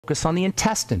Focus on the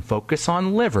intestine, focus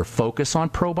on liver, focus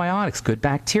on probiotics, good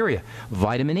bacteria,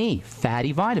 vitamin E,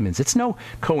 fatty vitamins. It's no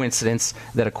coincidence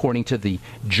that according to the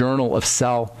Journal of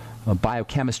Cell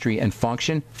Biochemistry and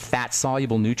Function,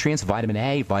 fat-soluble nutrients, vitamin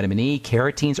A, vitamin E,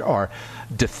 carotenes are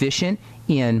deficient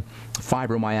in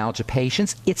fibromyalgia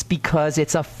patients. It's because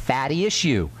it's a fatty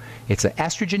issue. It's an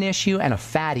estrogen issue and a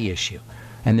fatty issue,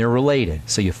 and they're related.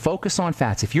 So you focus on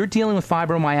fats. If you're dealing with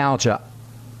fibromyalgia,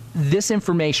 this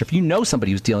information, if you know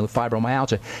somebody who's dealing with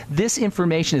fibromyalgia, this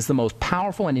information is the most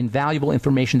powerful and invaluable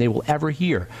information they will ever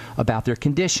hear about their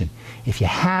condition. If you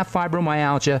have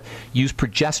fibromyalgia, use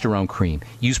progesterone cream,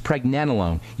 use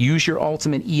pregnenolone, use your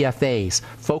ultimate EFAs,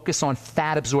 focus on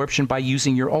fat absorption by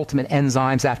using your ultimate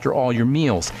enzymes after all your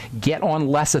meals. Get on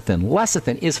lecithin.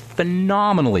 Lecithin is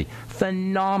phenomenally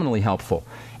helpful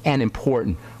and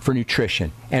important for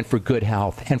nutrition and for good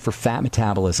health and for fat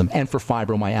metabolism and for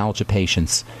fibromyalgia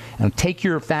patients. And take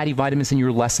your fatty vitamins and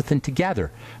your lecithin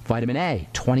together. Vitamin A,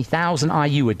 20,000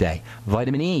 IU a day.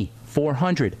 Vitamin E,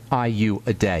 400 IU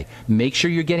a day. Make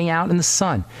sure you're getting out in the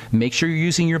sun. Make sure you're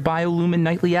using your Biolumin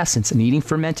nightly essence and eating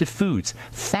fermented foods.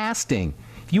 Fasting.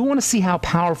 If you want to see how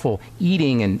powerful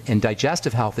eating and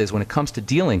digestive health is when it comes to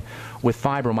dealing with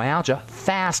fibromyalgia,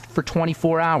 fast for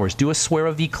 24 hours. Do a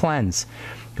Suero V cleanse.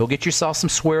 Go get yourself some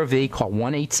Suero V. Call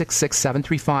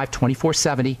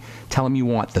 1-866-735-2470. Tell them you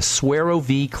want the Suero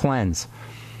V cleanse.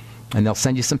 And they'll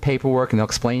send you some paperwork, and they'll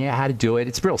explain you how to do it.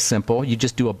 It's real simple. You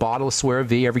just do a bottle of Suero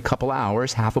V every couple of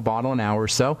hours, half a bottle an hour or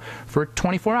so, for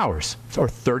 24 hours, or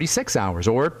 36 hours,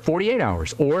 or 48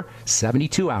 hours, or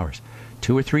 72 hours.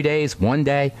 2 or 3 days, 1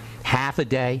 day, half a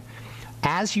day.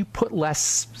 As you put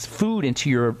less food into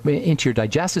your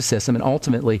digestive system and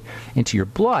ultimately into your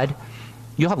blood,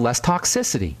 you'll have less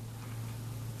toxicity.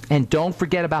 And don't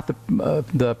forget about the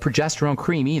progesterone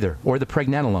cream either, or the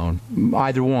pregnenolone,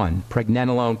 either one.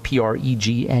 Pregnenolone, Pregnenolone,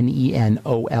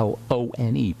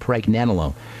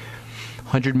 pregnenolone,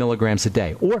 100 milligrams a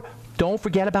day. Or don't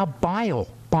forget about bile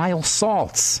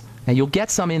salts. And you'll get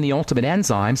some in the ultimate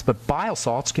enzymes, but bile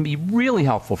salts can be really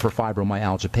helpful for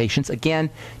fibromyalgia patients.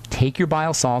 Again, take your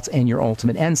bile salts and your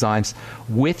ultimate enzymes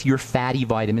with your fatty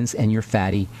vitamins and your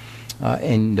fatty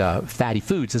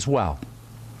foods as well.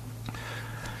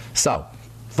 So,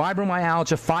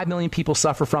 fibromyalgia, 5 million people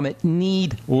suffer from it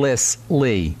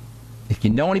needlessly. If you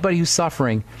know anybody who's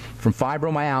suffering from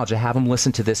fibromyalgia, have them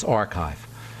listen to this archive.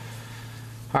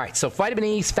 All right, so vitamin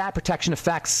E's fat protection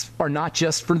effects are not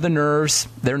just for the nerves.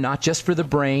 They're not just for the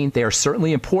brain. They are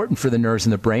certainly important for the nerves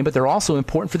in the brain, but they're also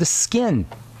important for the skin.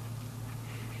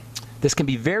 This can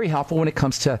be very helpful when it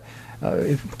comes to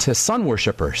sun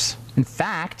worshipers. In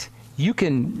fact, you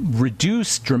can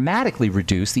dramatically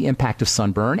reduce the impact of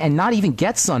sunburn and not even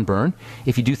get sunburn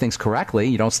if you do things correctly.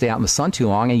 You don't stay out in the sun too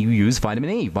long and you use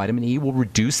vitamin E. Vitamin E will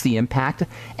reduce the impact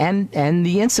and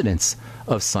the incidence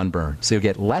of sunburn. So you'll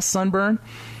get less sunburn,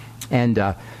 and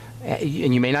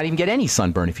you may not even get any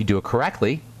sunburn if you do it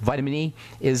correctly. Vitamin E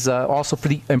is also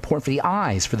important for the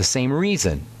eyes for the same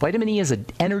reason. Vitamin E is an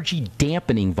energy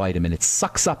dampening vitamin. It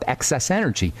sucks up excess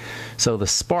energy. So the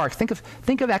spark, think of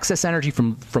excess energy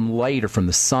from light or from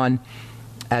the sun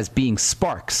as being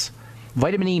sparks.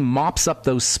 Vitamin E mops up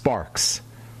those sparks.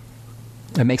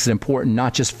 It makes it important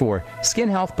not just for skin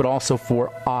health, but also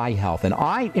for eye health. And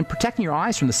in protecting your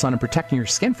eyes from the sun and protecting your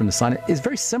skin from the sun is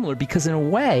very similar, because in a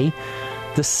way,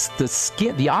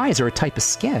 the eyes are a type of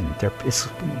skin. It's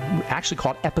actually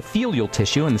called epithelial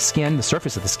tissue, and the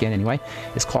surface of the skin anyway,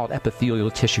 is called epithelial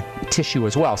tissue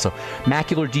as well. So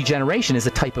macular degeneration is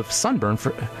a type of sunburn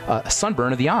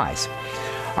of the eyes.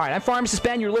 All right, I'm Pharmacist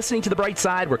Ben. You're listening to The Bright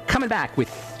Side. We're coming back with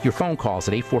your phone calls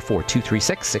at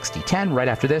 844-236-6010 right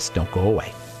after this. Don't go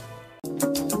away.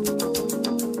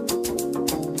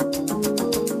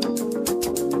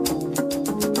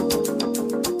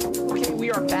 Okay,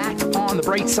 we are back on The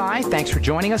Bright Side. Thanks for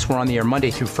joining us. We're on the air Monday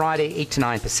through Friday, 8 to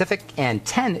 9 Pacific and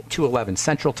 10 to 11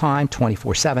 Central Time,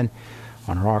 24/7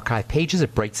 on our archive pages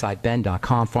at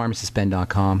brightsideben.com,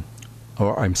 pharmacistben.com.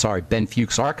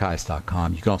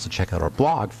 BenFuchsArchives.com. You can also check out our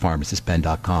blog,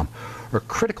 pharmacistben.com, or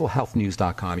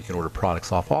criticalhealthnews.com. You can order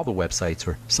products off all the websites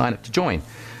or sign up to join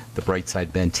the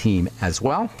Brightside Ben team as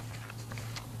well.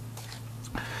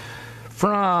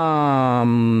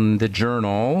 From the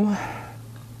journal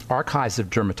Archives of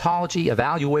Dermatology,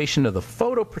 evaluation of the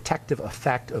photoprotective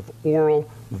effect of oral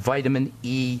vitamin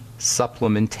E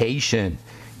supplementation.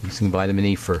 Using vitamin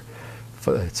E for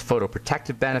its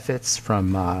photoprotective benefits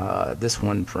from this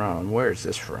one from, where is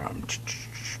this from?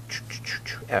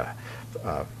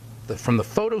 From the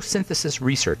Photosynthesis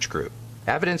Research Group.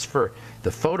 Evidence for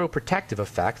the photoprotective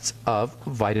effects of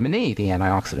vitamin E. The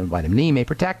antioxidant vitamin E may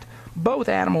protect both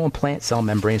animal and plant cell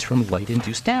membranes from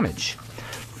light-induced damage.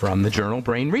 From the journal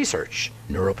Brain Research,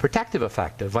 neuroprotective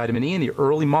effect of vitamin E in the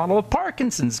early model of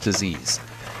Parkinson's disease.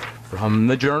 From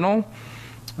the journal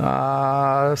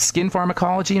Skin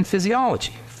Pharmacology and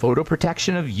Physiology,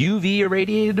 photoprotection of UV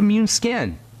irradiated immune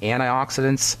skin,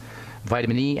 antioxidants,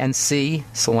 vitamin E and C,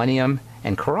 selenium,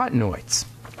 and carotenoids.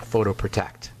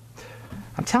 Photoprotect.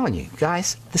 I'm telling you,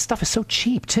 guys, this stuff is so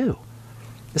cheap, too.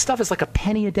 This stuff is like a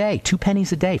penny a day, 2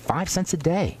 pennies a day, 5 cents a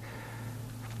day.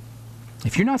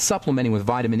 If you're not supplementing with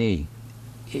vitamin E,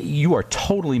 you are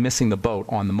totally missing the boat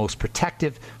on the most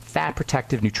protective,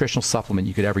 fat-protective nutritional supplement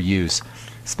you could ever use,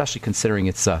 especially considering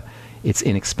its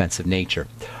inexpensive nature.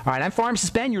 All right, I'm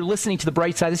Pharmacist Ben. You're listening to The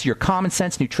Bright Side. This is your Common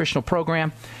Sense Nutritional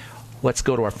Program. Let's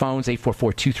go to our phones,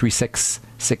 844-236-6010,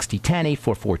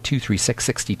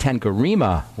 844-236-6010.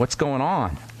 Garima, what's going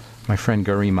on? My friend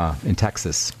Garima in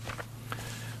Texas.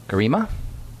 Garima?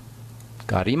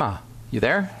 You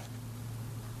there?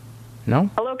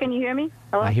 No? Hello, can you hear me?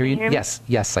 Hello, I hear you.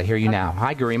 Yes, I hear you now.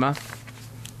 Hi, Garima.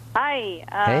 Hi.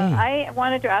 Hey. I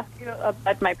wanted to ask you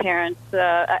about my parents.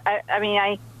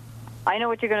 I know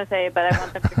what you're going to say, but I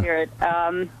want them to hear it.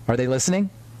 Are they listening?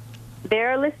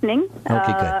 They're listening.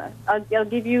 Okay, good. I'll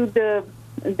give you the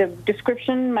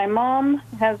description. My mom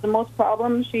has the most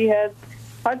problems. She has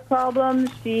heart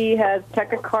problems. She has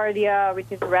tachycardia,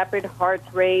 which is rapid heart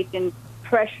rate, and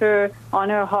pressure on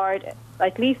her heart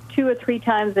at least 2 or 3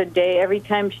 times a day. Every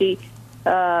time she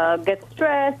gets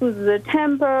stressed, loses her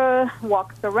temper,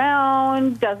 walks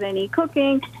around, does any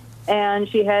cooking, and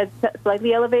she has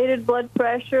slightly elevated blood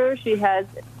pressure. She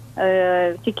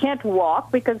can't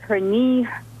walk because her knee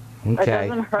Okay,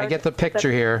 doesn't hurt. I get the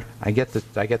picture here. I get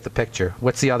the picture.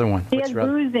 What's the other one? She has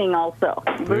bruising also.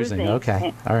 Bruising.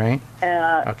 Okay. All right.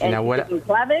 Okay. And Now what? She's taking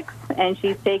Plavix, and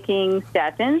she's taking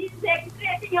statins.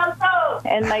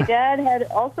 And my dad had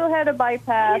a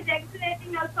bypass.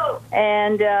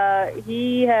 And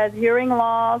he has hearing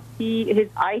loss. His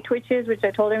eye twitches, which I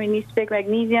told him he needs to take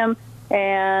magnesium.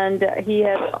 And he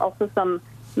has also some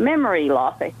memory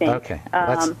loss, I think. Okay.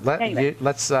 Anyway.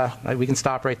 We can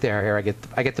stop right there. Here,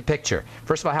 I get the picture.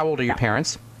 First of all, how old are your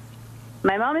parents?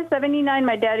 My mom is 79.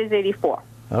 My dad is 84.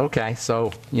 Okay.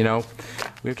 So,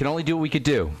 we can only do what we could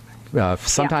do.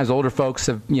 Sometimes older folks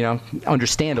have,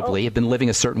 understandably, have been living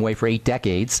a certain way for 8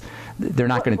 decades. They're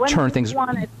not going to turn things.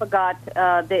 One, I forgot.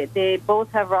 They both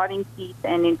have rotting teeth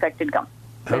and infected gums.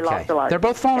 Okay. They're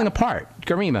both falling apart.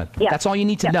 Garima, that's all you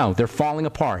need to know. They're falling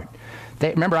apart.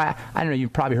 Remember, I don't know,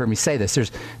 you've probably heard me say this.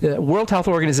 The World Health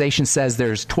Organization says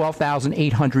there's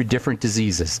 12,800 different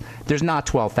diseases. There's not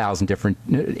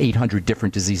 800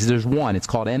 different diseases. There's one. It's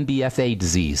called MBFA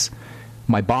disease.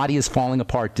 My body is falling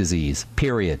apart disease,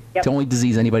 period. Yep. It's the only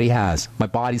disease anybody has. My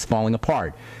body's falling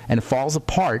apart. And it falls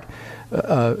apart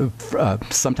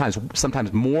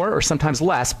sometimes more or sometimes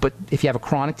less, but if you have a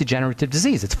chronic degenerative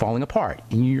disease, it's falling apart.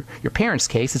 In your parents'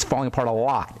 case, it's falling apart a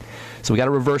lot. So we got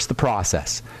to reverse the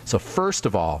process. So first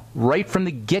of all, right from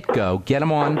the get-go, get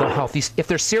them on the healthy, if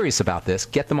they're serious about this,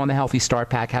 get them on the Healthy Start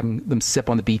Pack, having them sip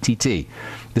on the BTT.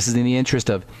 This is in the interest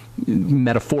of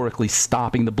metaphorically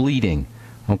stopping the bleeding.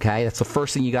 Okay, that's the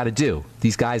first thing you got to do.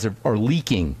 These guys are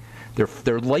leaking.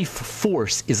 Their life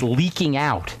force is leaking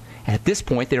out. And at this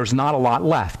point, there's not a lot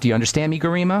left. Do you understand me,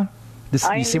 Garima?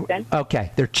 I understand.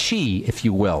 Okay, their chi, if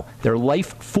you will. Their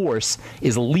life force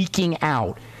is leaking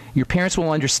out. Your parents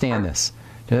will understand this.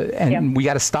 We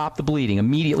got to stop the bleeding.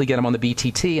 Immediately get them on the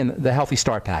BTT and the Healthy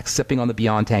Start Pack, sipping on the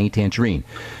Beyond Tangy Tangerine.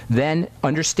 Then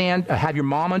have your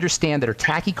mom understand that her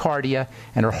tachycardia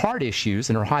and her heart issues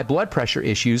and her high blood pressure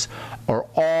issues are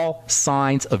all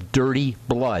signs of dirty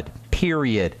blood,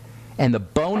 period. And the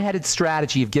boneheaded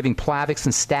strategy of giving Plavix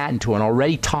and statin to an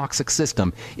already toxic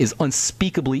system is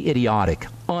unspeakably idiotic.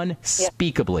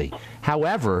 Unspeakably. Yep.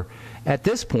 However, at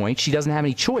this point, she doesn't have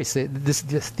any choice.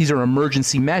 These are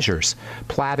emergency measures.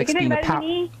 Plavix being a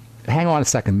power. Hang on a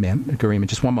second, ma'am, Garima,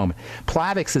 just one moment.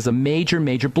 Plavix is a major,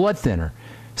 major blood thinner.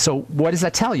 So what does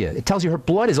that tell you? It tells you her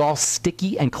blood is all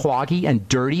sticky and cloggy and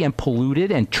dirty and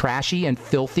polluted and trashy and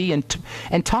filthy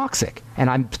and toxic. And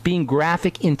I'm being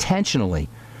graphic intentionally.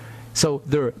 So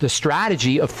the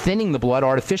strategy of thinning the blood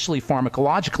artificially,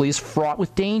 pharmacologically, is fraught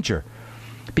with danger,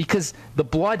 because the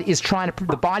body's trying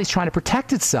to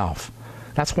protect itself.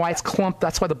 That's why it's clumped.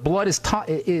 That's why the blood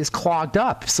is clogged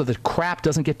up, so the crap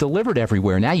doesn't get delivered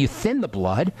everywhere. Now you thin the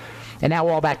blood, and now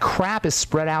all that crap is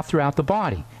spread out throughout the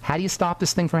body. How do you stop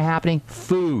this thing from happening?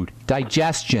 Food,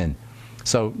 digestion.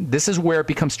 So this is where it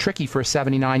becomes tricky for a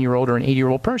 79-year-old or an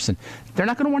 80-year-old person. They're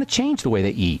not going to want to change the way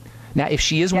they eat. Now, if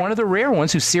she is one of the rare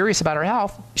ones who's serious about her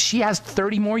health, she has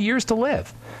 30 more years to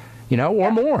live,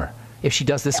 or more. if she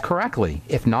does this correctly.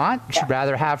 If not, she'd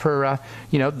rather have her,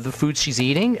 the food she's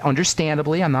eating,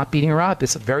 understandably, I'm not beating her up,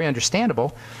 it's very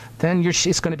understandable, then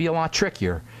it's going to be a lot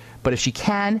trickier. But if she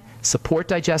can support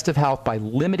digestive health by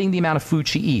limiting the amount of food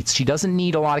she eats, she doesn't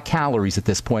need a lot of calories at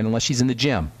this point unless she's in the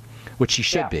gym, which she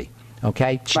should be.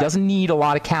 Okay? She doesn't need a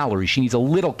lot of calories. She needs a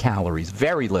little calories,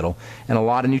 very little, and a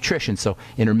lot of nutrition. So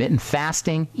intermittent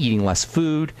fasting, eating less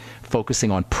food,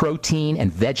 focusing on protein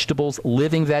and vegetables,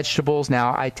 living vegetables.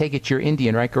 Now, I take it you're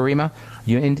Indian, right, Garima?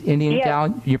 You Indian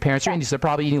gal? Your parents are Indian, so they're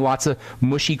probably eating lots of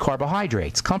mushy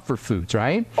carbohydrates, comfort foods,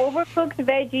 right? Overcooked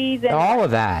veggies. And all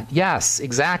of that. Yes,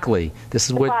 exactly. This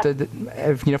is what,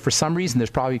 for some reason,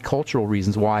 there's probably cultural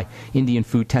reasons why Indian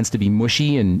food tends to be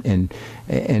mushy and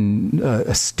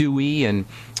stewy and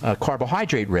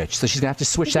carbohydrate rich. So she's going to have to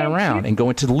switch that around and go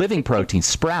into the living proteins,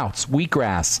 sprouts,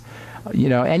 wheatgrass,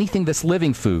 anything that's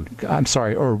living food. I'm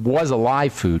sorry, or was a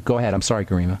live food. Go ahead. I'm sorry,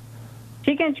 Garima.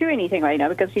 She can't chew anything right now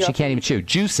because she can't even chew.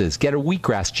 Juices. Get her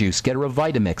wheatgrass juice. Get her a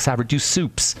Vitamix. Have her do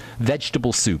soups,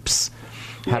 vegetable soups.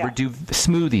 Have her do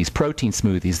smoothies, protein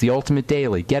smoothies, the ultimate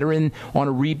daily. Get her in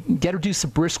on get her do some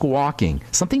brisk walking,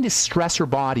 something to stress her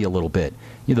body a little bit,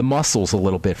 the muscles a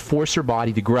little bit, force her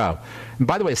body to grow. And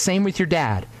by the way, same with your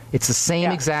dad. It's the same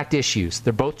exact issues.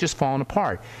 They're both just falling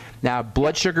apart. Now,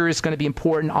 blood sugar is going to be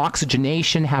important.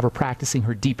 Oxygenation, have her practicing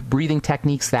her deep breathing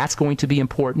techniques. That's going to be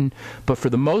important. But for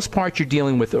the most part, you're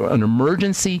dealing with an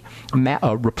emergency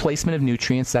replacement of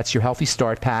nutrients. That's your Healthy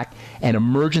Start Pack. And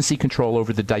emergency control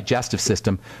over the digestive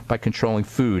system by controlling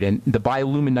food. And the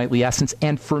Biolumin Nightly Essence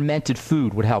and fermented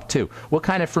food would help, too. What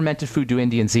kind of fermented food do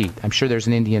Indians eat? I'm sure there's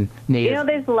an Indian native.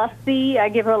 There's lassi. I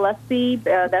give her lassi.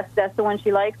 That's the one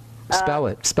she likes. Spell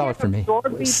it for me.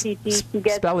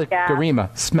 Spell it,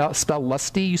 Garima. Spell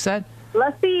lusty, you said?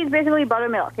 Lusty is basically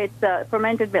buttermilk. It's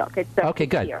fermented milk. It's okay,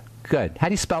 good. Beer. Good. How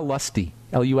do you spell lusty?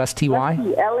 L-U-S-T-Y?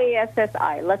 Lassi.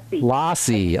 Lassi.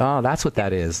 Lassi. Oh, that's what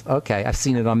that is. Okay, I've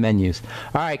seen it on menus.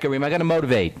 All right, Garima, I got to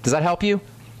motivate. Does that help you?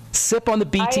 Sip on the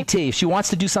BTT. If she wants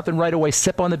to do something right away,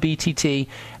 sip on the BTT.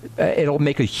 It'll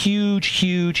make a huge,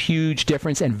 huge, huge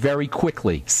difference and very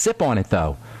quickly. Sip on it,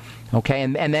 though. Okay,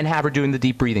 and then have her doing the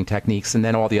deep breathing techniques and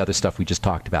then all the other stuff we just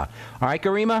talked about. All right,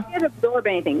 Garima? She can't absorb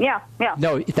anything. Yeah.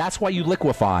 No, that's why you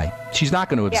liquefy. She's not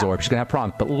going to absorb. She's going to have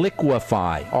problems. But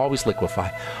liquefy. Always liquefy.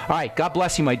 All right, God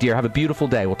bless you, my dear. Have a beautiful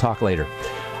day. We'll talk later.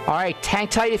 All right, hang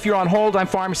tight if you're on hold. I'm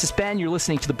Pharmacist Ben. You're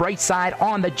listening to The Bright Side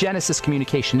on the Genesis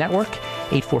Communication Network.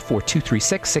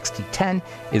 844-236-6010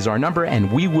 is our number, and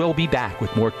we will be back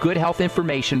with more good health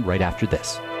information right after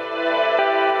this.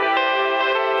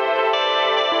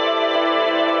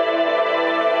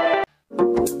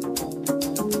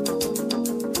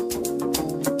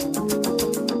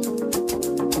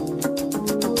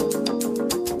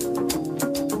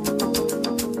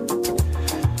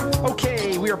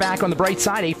 Back on the bright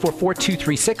side,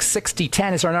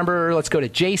 844-236-6010 is our number. Let's go to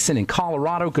Jason in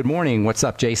Colorado. Good morning. What's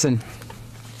up, Jason?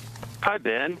 Hi,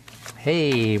 Ben.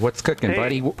 Hey, what's cooking,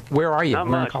 buddy? Where are you?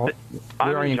 I'm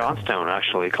in Johnstown,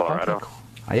 actually, Colorado. Okay.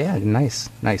 Oh, yeah, nice.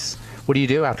 What do you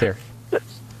do out there?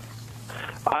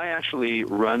 I actually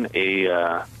run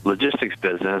a logistics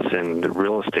business and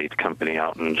real estate company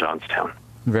out in Johnstown.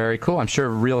 Very cool. I'm sure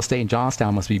real estate in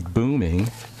Johnstown must be booming.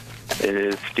 It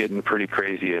is getting pretty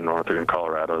crazy in northern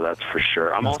Colorado, that's for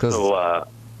sure. I'm also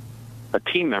a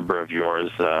team member of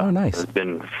yours. Nice. Has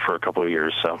been for a couple of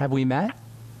years. So have we met?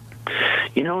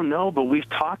 No, but we've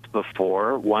talked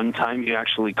before. One time you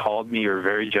actually called me. You were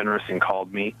very generous and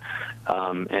called me,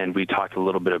 and we talked a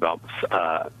little bit about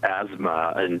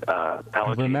asthma and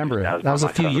allergies. I remember it. That was a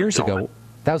few years ago.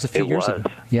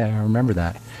 Yeah, I remember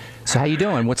that. So how you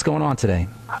doing? What's going on today?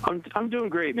 I'm doing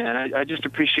great, man. I just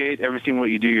appreciate everything what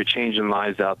you do. You're changing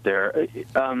lives out there.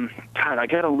 God, I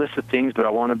got a list of things, but I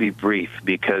want to be brief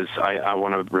because I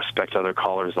want to respect other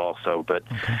callers also. But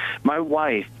my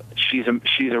wife, she's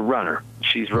a runner.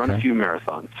 She's run a few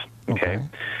marathons. Okay.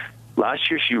 Last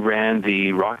year she ran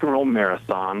the Rock and Roll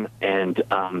Marathon, and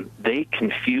they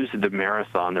confused the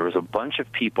marathon. There was a bunch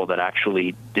of people that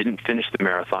actually didn't finish the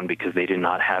marathon because they did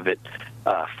not have it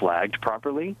flagged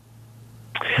properly.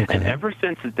 And ever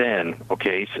since then,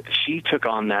 she took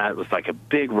on that. It was like a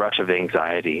big rush of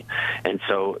anxiety. And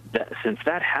so since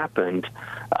that happened,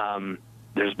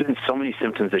 there's been so many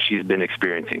symptoms that she's been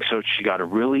experiencing. So she got a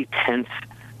really tense,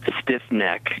 stiff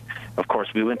neck. Of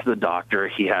course, we went to the doctor.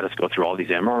 He had us go through all these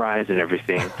MRIs and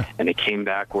everything, and it came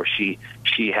back where she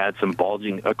had some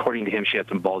bulging. According to him, she had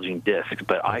some bulging discs,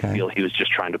 but I feel he was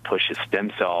just trying to push his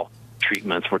stem cell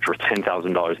treatments, which were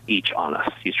 $10,000 each on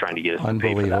us. He's trying to get us to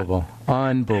pay for that.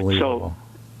 Unbelievable.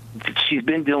 So she's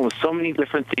been dealing with so many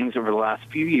different things over the last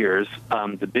few years.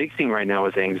 The big thing right now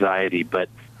is anxiety, but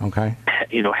Okay.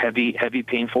 Heavy,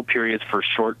 painful periods for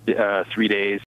short 3 days.